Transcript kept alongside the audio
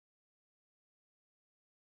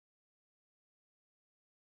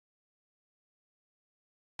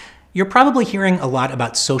You're probably hearing a lot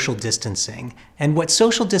about social distancing, and what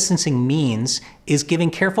social distancing means is giving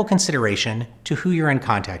careful consideration to who you're in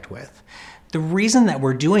contact with. The reason that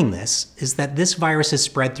we're doing this is that this virus is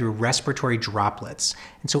spread through respiratory droplets.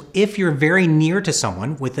 And so if you're very near to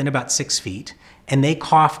someone within about 6 feet and they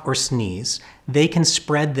cough or sneeze, they can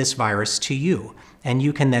spread this virus to you, and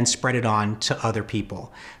you can then spread it on to other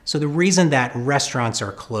people. So the reason that restaurants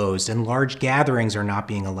are closed and large gatherings are not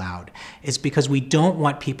being allowed is because we don't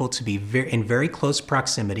want people to be in very close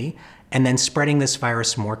proximity and then spreading this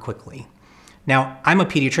virus more quickly. Now, I'm a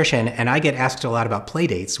pediatrician and I get asked a lot about play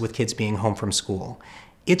dates with kids being home from school.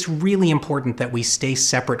 It's really important that we stay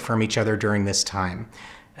separate from each other during this time.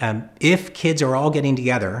 If kids are all getting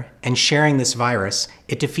together and sharing this virus,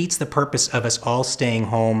 it defeats the purpose of us all staying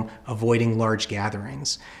home, avoiding large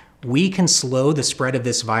gatherings. We can slow the spread of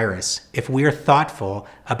this virus if we are thoughtful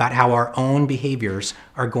about how our own behaviors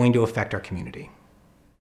are going to affect our community.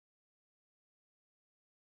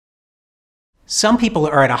 Some people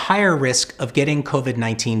are at a higher risk of getting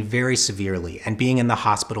COVID-19 very severely and being in the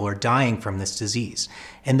hospital or dying from this disease.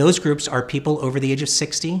 And those groups are people over the age of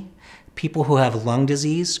 60, people who have lung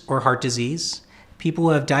disease or heart disease, people who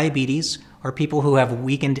have diabetes, or people who have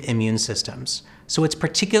weakened immune systems. So it's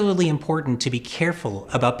particularly important to be careful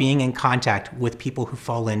about being in contact with people who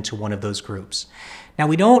fall into one of those groups. Now,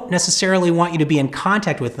 we don't necessarily want you to be in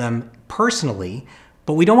contact with them personally,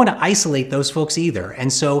 but we don't want to isolate those folks either.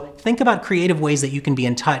 And so think about creative ways that you can be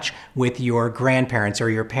in touch with your grandparents or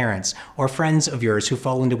your parents or friends of yours who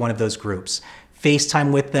fall into one of those groups.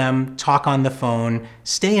 FaceTime with them, talk on the phone,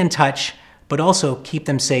 stay in touch, but also keep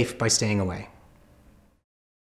them safe by staying away.